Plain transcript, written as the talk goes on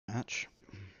much.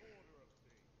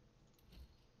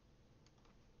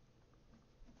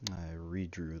 I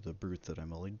redrew the brute that I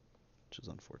mullied, which is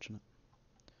unfortunate.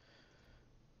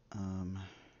 I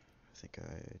think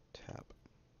I tap.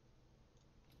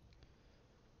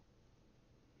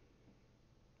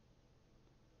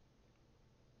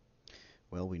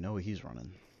 Well, we know he's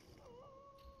running.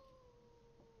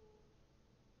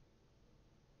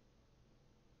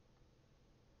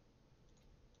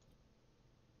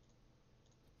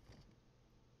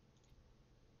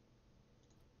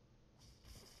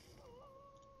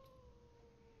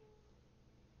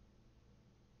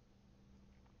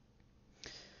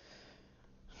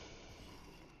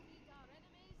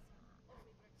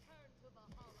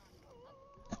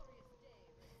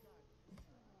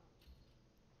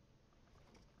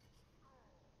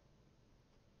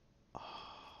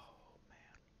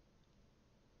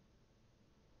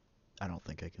 I don't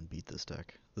think I can beat this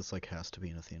deck. This like has to be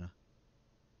an Athena.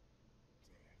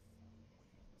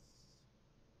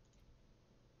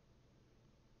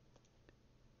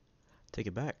 Take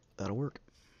it back. That'll work.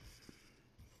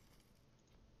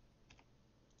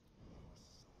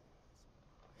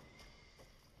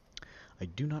 I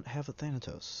do not have a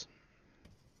Thanatos.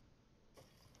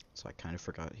 So I kind of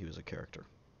forgot he was a character.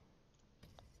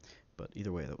 But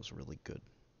either way, that was really good.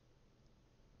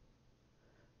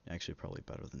 Actually, probably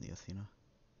better than the Athena.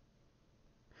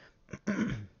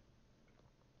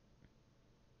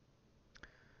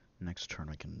 Next turn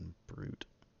I can brute,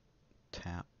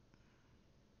 tap.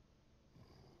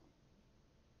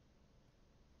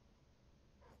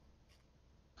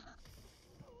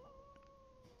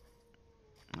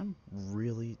 I'm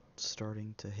really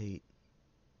starting to hate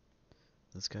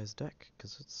this guy's deck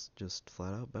because it's just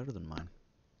flat out better than mine.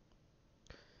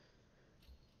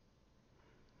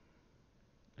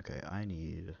 Okay, I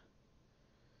need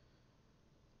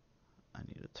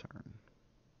a turn.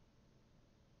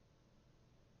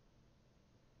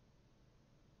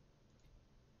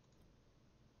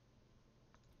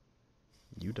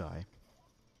 You die.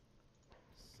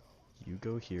 You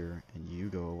go here, and you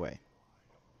go away.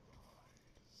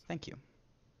 Thank you.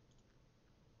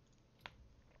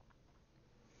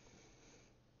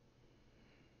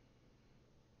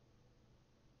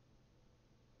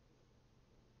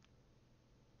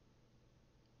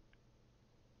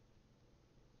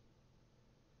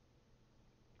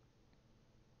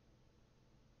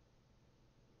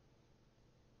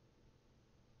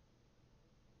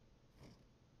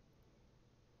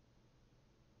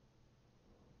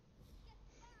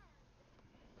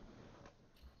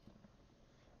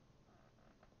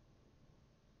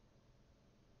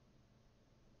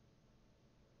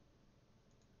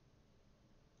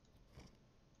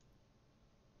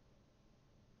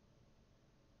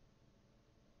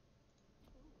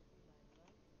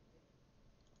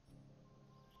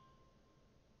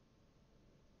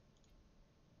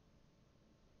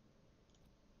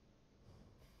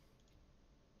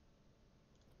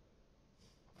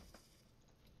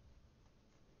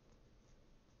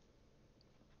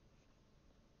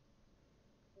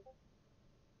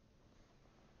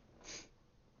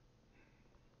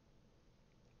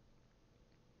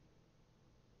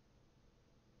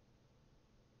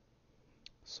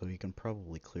 So you can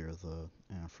probably clear the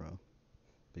Afro,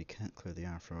 but you can't clear the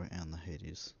Afro and the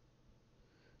Hades,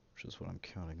 which is what I'm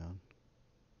counting on.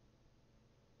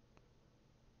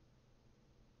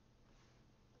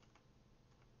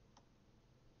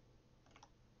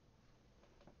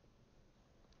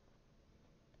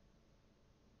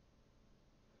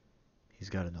 He's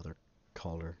got another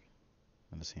Calder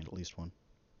in his hand, at least one.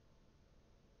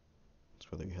 It's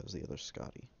whether he has the other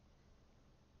Scotty.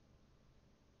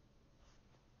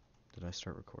 Did I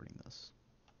start recording this?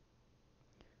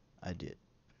 I did.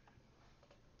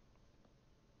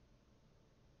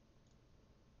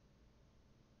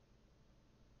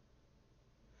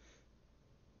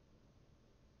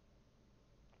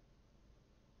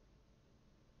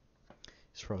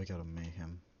 He's probably got a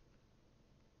Mayhem.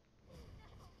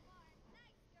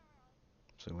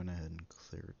 So I went ahead and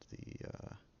cleared the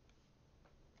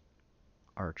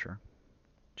Archer,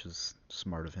 which is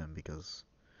smart of him because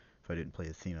if I didn't play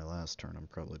Athena last turn, I'm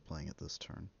probably playing it this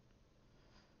turn.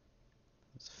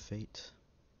 It's Fate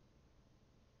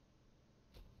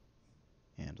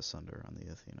and Asunder on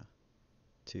the Athena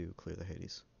to clear the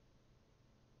Hades.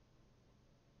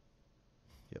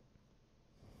 Yep,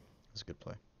 that's a good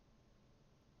play.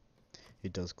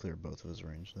 It does clear both of his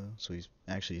range though, so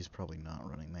he's probably not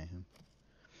running Mayhem.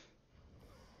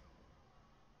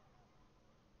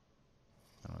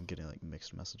 I don't know, I'm getting like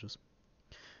mixed messages.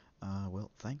 Well,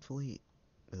 thankfully,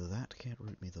 that can't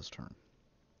root me this turn.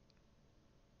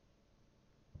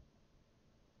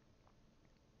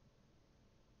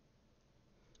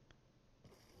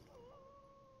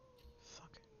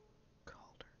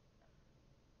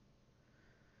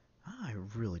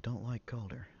 really don't like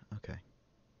Calder. Okay.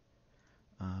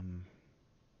 I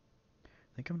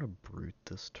think I'm gonna brute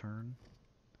this turn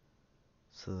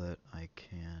so that I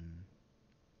can...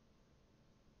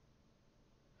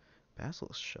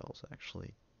 Basilisk Shell's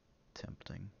actually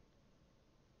tempting.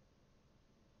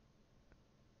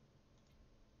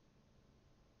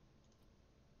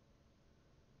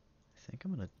 I think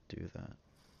I'm gonna do that.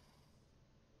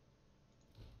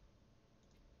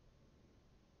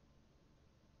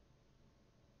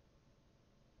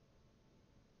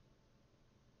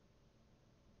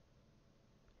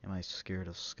 Am I scared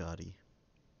of Scotty?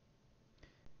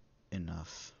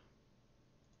 Enough.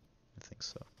 I think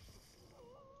so.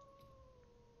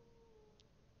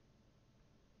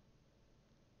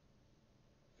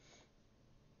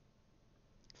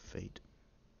 Fate.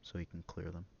 So he can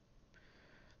clear them.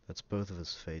 That's both of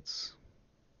his fates.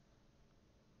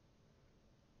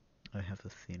 I have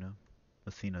Athena.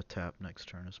 Athena tap next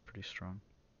turn is pretty strong.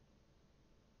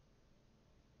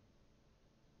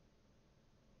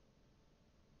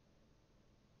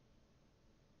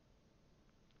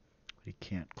 But he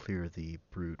can't clear the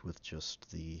brute with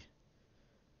just the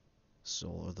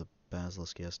soul or the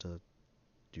basilisk. He has to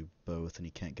do both, and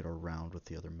he can't get around with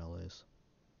the other melees.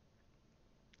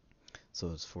 So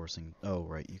it's forcing... Oh,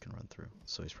 right, you can run through.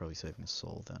 So he's probably saving his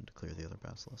soul then to clear the other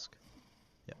basilisk.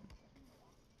 Yep.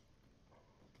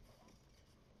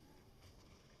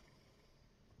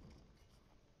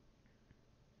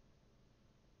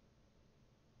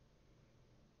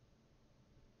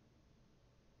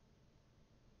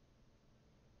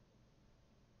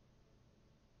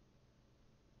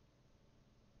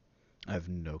 I have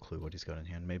no clue what he's got in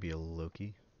hand. Maybe a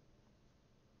Loki?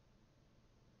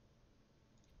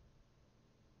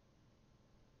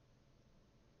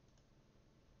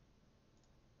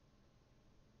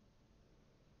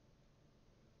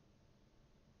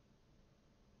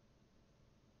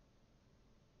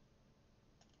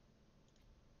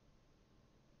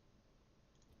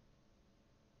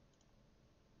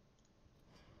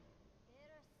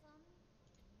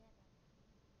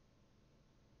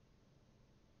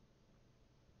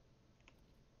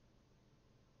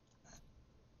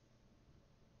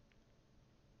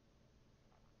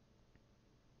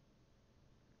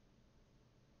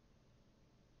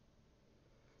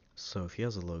 So if he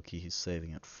has a Loki, he's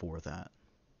saving it for that.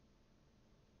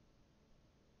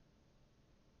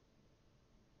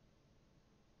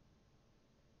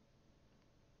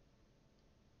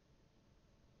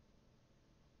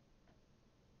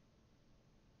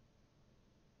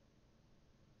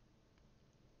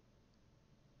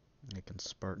 I can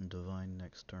Spartan Divine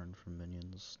next turn for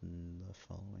minions in the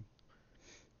following.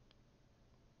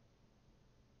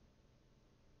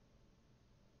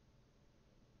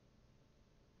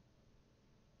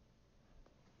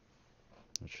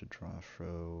 I should draw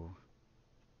Fro...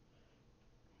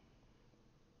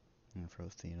 for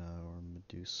Athena or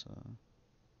Medusa.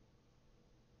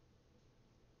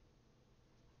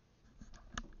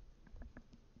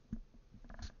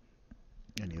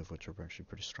 Any of which are actually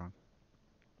pretty strong.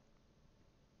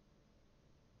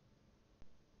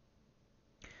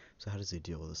 So how does he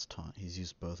deal with this taunt? He's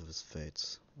used both of his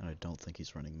fates, and I don't think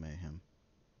he's running Mayhem.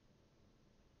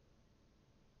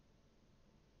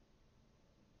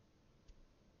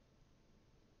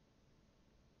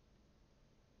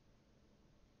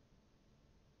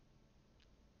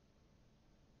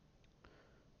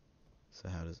 So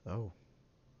how does... Oh,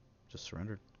 just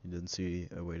surrendered. He didn't see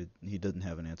a way to... He didn't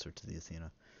have an answer to the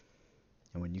Athena.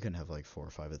 And when you can have like 4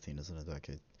 or 5 Athenas in a deck,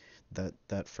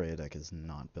 that Freya deck is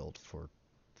not built for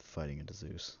fighting into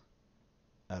Zeus.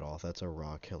 At all. That's a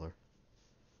raw killer.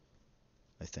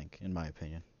 I think, in my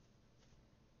opinion.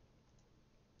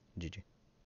 GG.